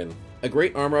for the win. A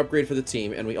great armor upgrade for the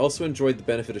team, and we also enjoyed the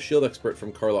benefit of Shield Expert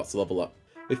from Carlot's level up.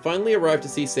 We finally arrived to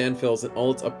see Sandfills in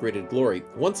all its upgraded glory,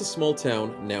 once a small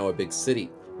town, now a big city.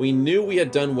 We knew we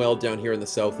had done well down here in the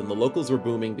south and the locals were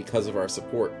booming because of our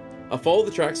support. A Follow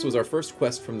the Tracks was our first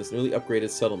quest from this newly upgraded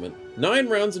settlement. 9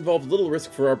 rounds involved little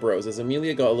risk for our bros as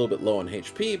Amelia got a little bit low on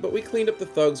HP, but we cleaned up the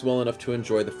thugs well enough to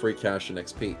enjoy the free cash and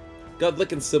XP.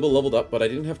 Godlick and Sybil leveled up, but I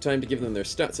didn't have time to give them their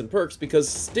stats and perks because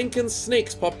stinkin'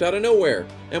 snakes popped out of nowhere,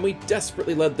 and we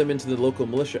desperately led them into the local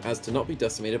militia as to not be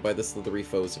decimated by the slithery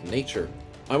foes of nature.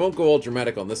 I won't go all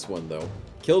dramatic on this one though.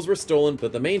 Kills were stolen,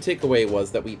 but the main takeaway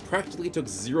was that we practically took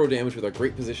 0 damage with our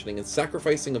great positioning and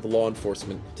sacrificing of law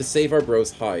enforcement to save our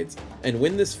bros' hides, and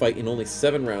win this fight in only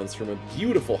 7 rounds from a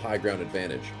beautiful high ground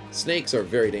advantage. Snakes are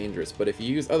very dangerous, but if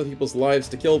you use other people's lives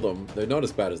to kill them, they're not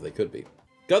as bad as they could be.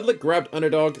 Godlick grabbed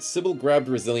Underdog, Sybil grabbed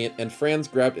Resilient, and Franz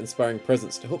grabbed Inspiring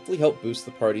Presence to hopefully help boost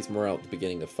the party's morale at the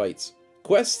beginning of fights.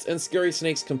 Quests and Scary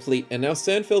Snakes complete, and now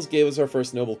Sandfills gave us our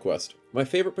first noble quest. My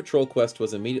favorite patrol quest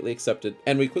was immediately accepted,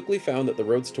 and we quickly found that the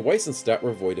roads to Weissenstadt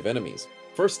were void of enemies.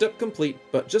 First step complete,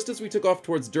 but just as we took off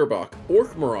towards Durbach,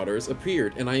 Orc Marauders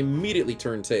appeared and I immediately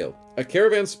turned tail. A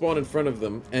caravan spawned in front of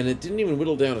them, and it didn't even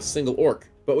whittle down a single orc.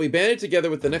 But we banded together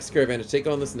with the next caravan to take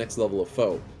on this next level of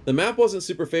foe. The map wasn't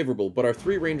super favorable, but our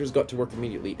 3 rangers got to work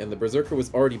immediately, and the berserker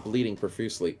was already bleeding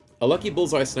profusely. A lucky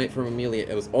bullseye snipe from Amelia,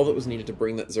 it was all that was needed to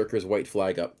bring that Zerker's white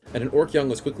flag up, and an orc young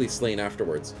was quickly slain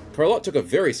afterwards. Carlot took a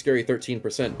very scary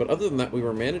 13%, but other than that we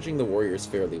were managing the warriors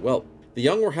fairly well. The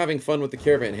young were having fun with the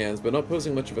caravan hands, but not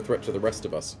posing much of a threat to the rest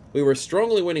of us. We were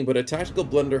strongly winning, but a tactical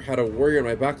blunder had a warrior in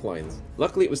my backlines.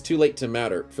 Luckily it was too late to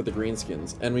matter for the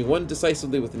greenskins, and we won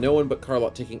decisively with no one but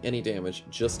Carlot taking any damage.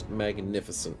 Just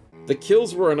magnificent. The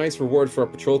kills were a nice reward for our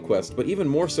patrol quest, but even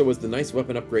more so was the nice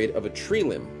weapon upgrade of a tree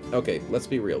limb. Okay, let's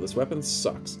be real, this weapon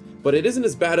sucks. But it isn't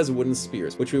as bad as wooden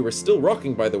spears, which we were still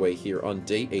rocking by the way here on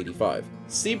day 85.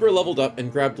 Zebra leveled up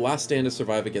and grabbed Last Stand to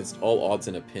survive against all odds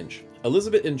in a pinch.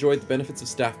 Elizabeth enjoyed the benefits of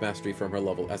staff mastery from her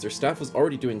level, as her staff was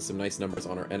already doing some nice numbers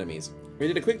on our enemies. We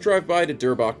did a quick drive-by to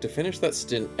Durbach to finish that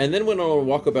stint, and then went on a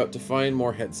walkabout to find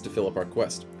more heads to fill up our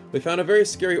quest. We found a very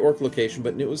scary orc location,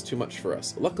 but knew it was too much for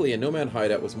us. Luckily, a nomad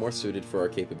hideout was more suited for our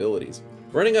capabilities.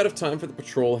 Running out of time for the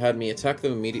patrol had me attack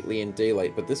them immediately in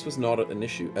daylight, but this was not an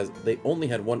issue, as they only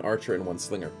had 1 archer and 1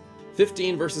 slinger.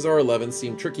 15 versus our 11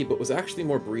 seemed tricky, but was actually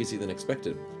more breezy than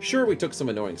expected. Sure, we took some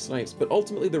annoying snipes, but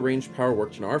ultimately the range power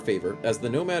worked in our favor, as the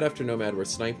nomad after nomad were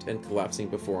sniped and collapsing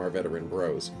before our veteran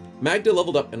bros. Magda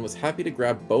leveled up and was happy to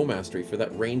grab bow mastery for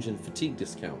that range and fatigue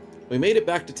discount. We made it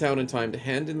back to town in time to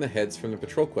hand in the heads from the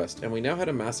patrol quest, and we now had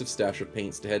a massive stash of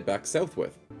paints to head back south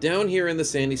with. Down here in the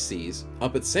sandy seas,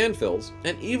 up at Sandfills,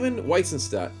 and even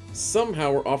Weissenstadt,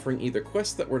 somehow were offering either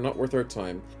quests that were not worth our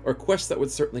time, or quests that would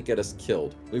certainly get us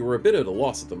killed. We were a bit at a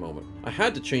loss at the moment. I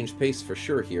had to change pace for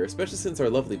sure here, especially since our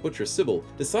lovely butcher Sybil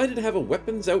decided to have a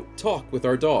weapons out talk with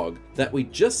our dog that we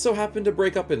just so happened to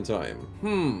break up in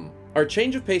time. Our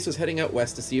change of pace was heading out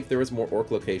west to see if there was more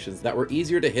orc locations that were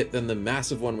easier to hit than the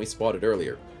massive one we spotted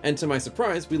earlier. And to my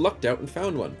surprise, we lucked out and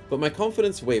found one. But my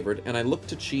confidence wavered, and I looked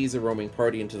to cheese a roaming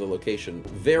party into the location.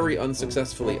 Very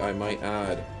unsuccessfully, I might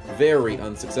add. Very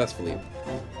unsuccessfully.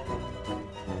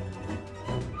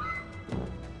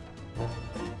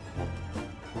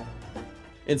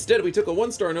 Instead, we took a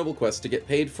 1-star noble quest to get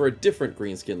paid for a different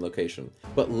greenskin location.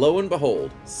 But lo and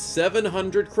behold,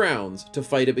 700 crowns to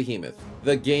fight a behemoth.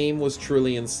 The game was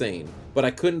truly insane, but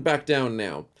I couldn't back down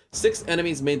now. 6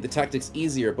 enemies made the tactics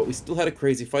easier, but we still had a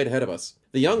crazy fight ahead of us.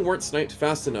 The young weren't sniped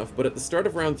fast enough, but at the start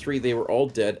of round 3 they were all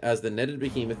dead as the netted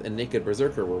behemoth and naked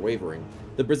berserker were wavering.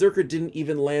 The berserker didn't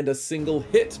even land a single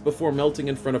hit before melting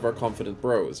in front of our confident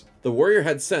bros. The warrior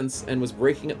had sense and was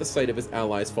breaking at the sight of his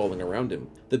allies falling around him.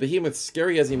 The behemoth,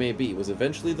 scary as he may be, was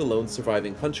eventually the lone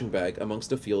surviving punching bag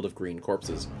amongst a field of green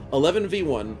corpses.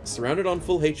 11v1, surrounded on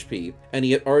full HP, and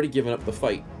he had already given up the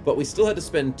fight, but we still had to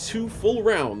spend 2 full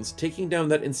rounds taking down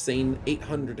that insane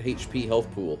 800 HP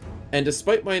health pool. And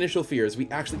despite my initial fears, we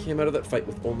actually came out of that fight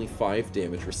with only 5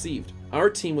 damage received. Our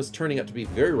team was turning out to be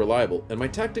very reliable, and my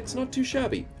tactics not too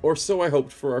shabby, or so I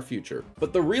hoped for our future.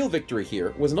 But the real victory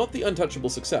here was not the untouchable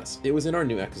success, it was in our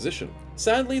new acquisition.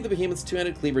 Sadly, the Behemoth's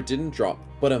two-handed cleaver didn't drop,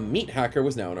 but a meat hacker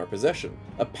was now in our possession.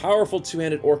 A powerful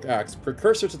two-handed orc axe,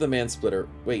 precursor to the Mansplitter.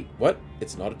 Wait, what?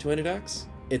 It's not a two-handed axe?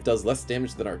 It does less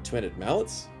damage than our two-handed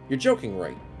mallets? You're joking,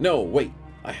 right? No, wait,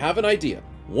 I have an idea.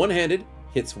 One-handed,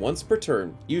 hits once per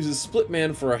turn, uses Split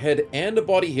Man for a head and a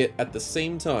body hit at the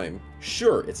same time.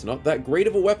 Sure, it's not that great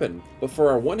of a weapon, but for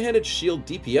our one-handed shield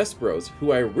DPS bros,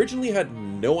 who I originally had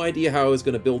no idea how I was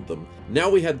going to build them, now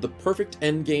we had the perfect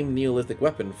endgame Neolithic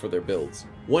weapon for their builds.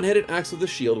 One-handed axe with the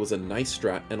shield was a nice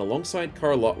strat, and alongside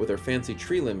Carlotte with her fancy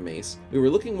tree limb mace, we were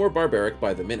looking more barbaric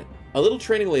by the minute. A little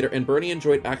training later, and Bernie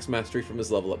enjoyed axe mastery from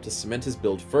his level up to cement his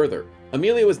build further.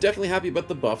 Amelia was definitely happy about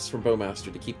the buffs from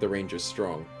Bowmaster to keep the rangers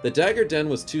strong. The dagger den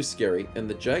was too scary, and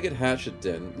the jagged hatchet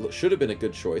den should have been a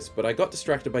good choice, but I got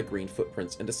distracted by green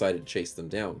footprints and decided to chase them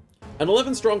down. An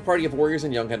 11-strong party of warriors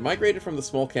and young had migrated from the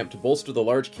small camp to bolster the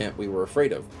large camp we were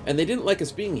afraid of, and they didn't like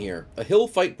us being here. A hill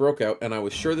fight broke out, and I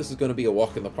was sure this was going to be a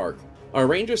walk in the park. Our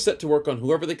rangers set to work on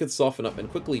whoever they could soften up, and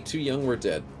quickly 2 young were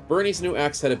dead. Bernie's new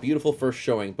axe had a beautiful first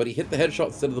showing, but he hit the headshot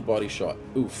instead of the body shot.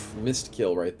 Oof, missed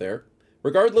kill right there.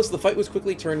 Regardless, the fight was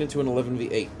quickly turned into an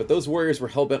 11v8, but those warriors were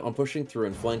hellbent on pushing through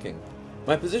and flanking.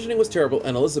 My positioning was terrible,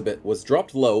 and Elizabeth was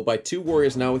dropped low by 2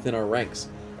 warriors now within our ranks,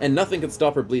 and nothing could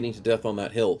stop her bleeding to death on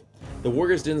that hill. The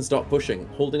warriors didn't stop pushing,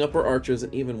 holding up our archers,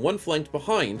 and even one flanked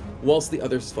behind, whilst the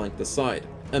others flanked the side.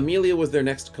 Amelia was their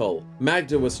next cull,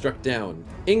 Magda was struck down,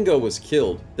 Ingo was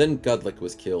killed, then Gudlick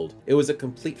was killed. It was a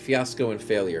complete fiasco and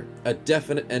failure, a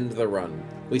definite end to the run.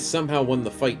 We somehow won the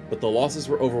fight, but the losses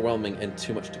were overwhelming and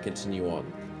too much to continue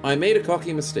on. I made a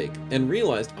cocky mistake, and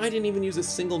realized I didn't even use a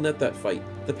single net that fight.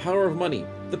 The power of money,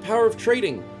 the power of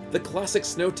trading, the classic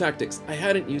snow tactics. I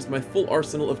hadn't used my full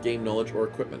arsenal of game knowledge or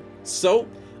equipment. So,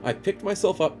 I picked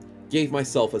myself up, gave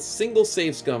myself a single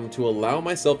save scum to allow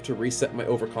myself to reset my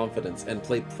overconfidence and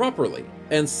play properly,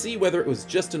 and see whether it was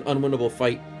just an unwinnable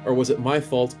fight, or was it my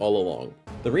fault all along.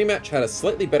 The rematch had a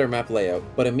slightly better map layout,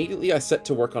 but immediately I set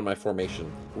to work on my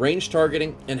formation, range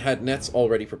targeting, and had nets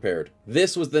already prepared.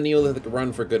 This was the Neolithic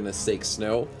run, for goodness sake,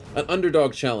 Snow. An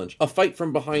underdog challenge, a fight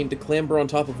from behind to clamber on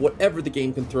top of whatever the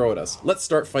game can throw at us. Let's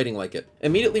start fighting like it.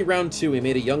 Immediately round 2 we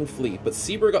made a young flee, but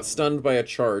Seaber got stunned by a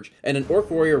charge, and an orc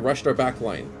warrior rushed our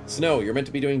backline. Snow, you're meant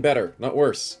to be doing better, not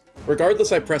worse.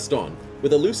 Regardless, I pressed on.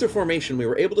 With a looser formation, we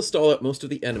were able to stall out most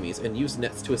of the enemies and use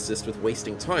nets to assist with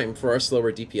wasting time for our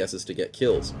slower DPSs to get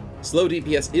kills. Slow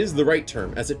DPS is the right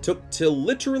term, as it took till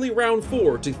literally round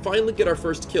 4 to finally get our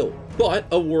first kill. But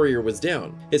a warrior was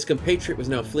down, his compatriot was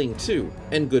now fleeing too,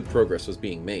 and good progress was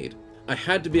being made. I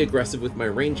had to be aggressive with my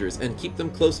rangers and keep them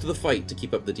close to the fight to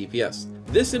keep up the DPS.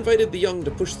 This invited the young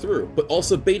to push through, but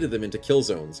also baited them into kill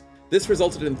zones. This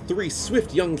resulted in 3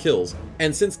 swift young kills,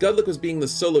 and since Gudlick was being the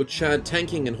solo Chad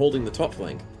tanking and holding the top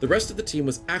flank, the rest of the team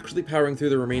was actually powering through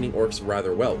the remaining orcs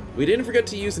rather well. We didn't forget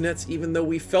to use nets even though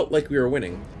we felt like we were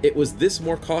winning. It was this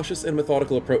more cautious and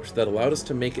methodical approach that allowed us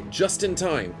to make it just in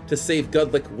time to save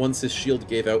Gudlick once his shield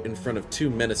gave out in front of 2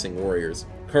 menacing warriors.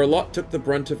 Carlotte took the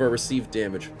brunt of our received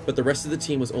damage, but the rest of the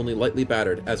team was only lightly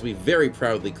battered as we very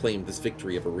proudly claimed this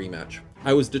victory of a rematch.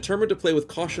 I was determined to play with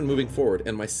caution moving forward,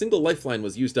 and my single lifeline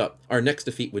was used up. Our next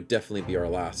defeat would definitely be our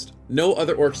last. No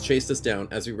other orcs chased us down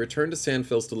as we returned to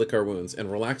Sandfills to lick our wounds and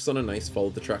relaxed on a nice follow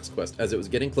the tracks quest as it was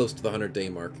getting close to the 100-day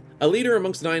mark. A leader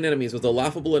amongst 9 enemies was a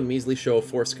laughable and measly show of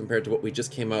force compared to what we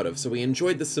just came out of, so we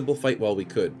enjoyed this simple fight while we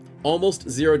could. Almost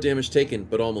 0 damage taken,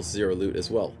 but almost 0 loot as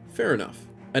well. Fair enough.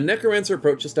 A necromancer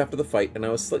approached just after the fight, and I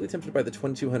was slightly tempted by the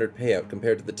 2200 payout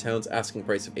compared to the town's asking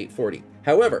price of 840.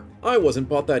 However, I wasn't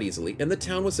bought that easily, and the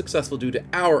town was successful due to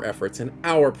our efforts and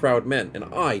our proud men, and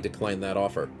I declined that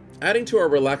offer. Adding to our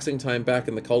relaxing time back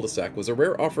in the cul-de-sac was a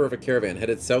rare offer of a caravan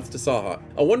headed south to Sahat,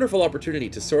 a wonderful opportunity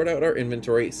to sort out our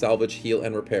inventory, salvage, heal,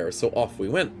 and repair, so off we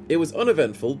went. It was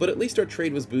uneventful, but at least our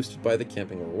trade was boosted by the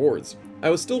camping rewards. I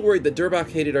was still worried that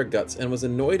Durbach hated our guts and was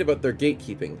annoyed about their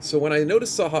gatekeeping, so when I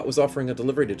noticed Sahat was offering a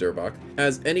delivery to Durbach,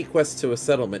 as any quest to a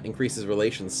settlement increases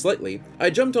relations slightly,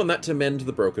 I jumped on that to mend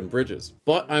the broken bridges.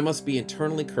 But I must be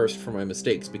internally cursed for my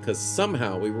mistakes, because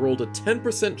somehow we rolled a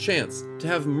 10% chance to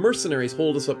have mercenaries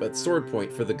hold us up at sword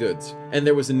point for the goods, and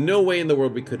there was no way in the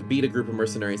world we could beat a group of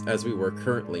mercenaries as we were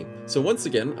currently. So once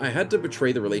again, I had to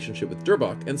betray the relationship with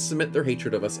Durbach and cement their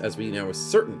hatred of us, as we now are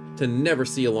certain to never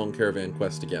see a long caravan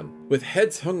quest again. With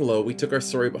heads hung low, we took our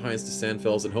sorry behinds to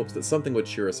Sandfells in hopes that something would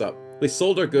cheer us up. We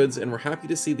sold our goods and were happy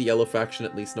to see the Yellow faction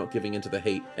at least not giving in to the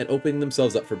hate and opening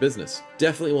themselves up for business.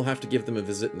 Definitely will have to give them a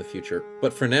visit in the future.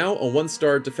 But for now, a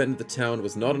 1-star defended the town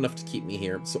was not enough to keep me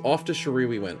here, so off to Shuri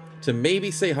we went, to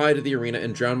maybe say hi to the arena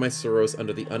and drown my sorrows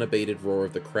under the unabated roar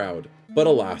of the crowd. But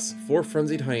alas, 4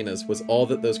 frenzied hyenas was all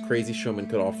that those crazy showmen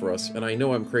could offer us, and I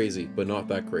know I'm crazy, but not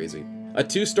that crazy. A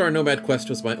 2-star nomad quest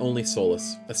was my only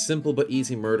solace. A simple but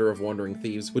easy murder of wandering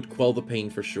thieves would quell the pain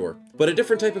for sure. But a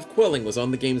different type of quelling was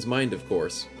on the game's mind, of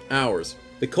course. Ours.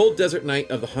 The cold desert night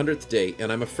of the 100th day,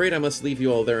 and I'm afraid I must leave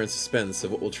you all there in suspense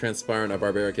of what will transpire in our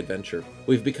barbaric adventure.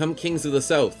 We've become kings of the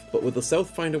South, but will the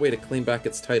South find a way to claim back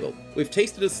its title? We've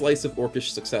tasted a slice of orcish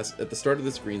success at the start of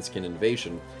this greenskin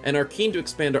invasion, and are keen to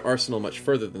expand our arsenal much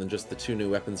further than just the 2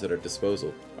 new weapons at our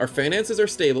disposal. Our finances are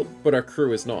stable, but our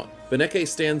crew is not. Beneke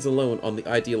stands alone on the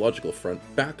ideological front,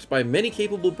 backed by many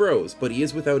capable bros, but he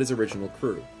is without his original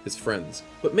crew, his friends.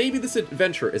 But maybe this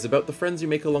adventure is about the friends you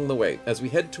make along the way, as we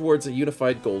head towards a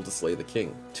unified goal to slay the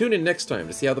king. Tune in next time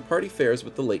to see how the party fares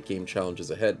with the late game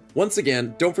challenges ahead. Once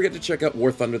again, don't forget to check out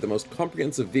War Thunder, the most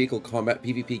comprehensive vehicle combat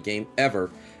PvP game ever,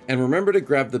 and remember to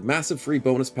grab the massive free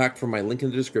bonus pack from my link in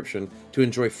the description to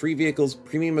enjoy free vehicles,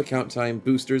 premium account time,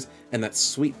 boosters, and that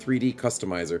sweet 3D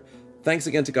customizer. Thanks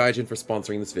again to Gaijin for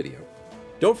sponsoring this video.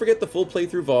 Don't forget the full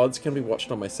playthrough VODs can be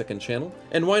watched on my second channel,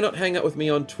 and why not hang out with me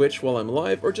on Twitch while I'm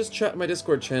live, or just chat in my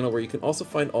Discord channel where you can also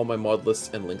find all my mod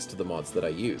lists and links to the mods that I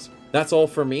use. That's all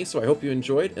from me, so I hope you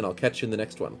enjoyed, and I'll catch you in the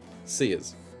next one. See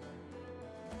yas.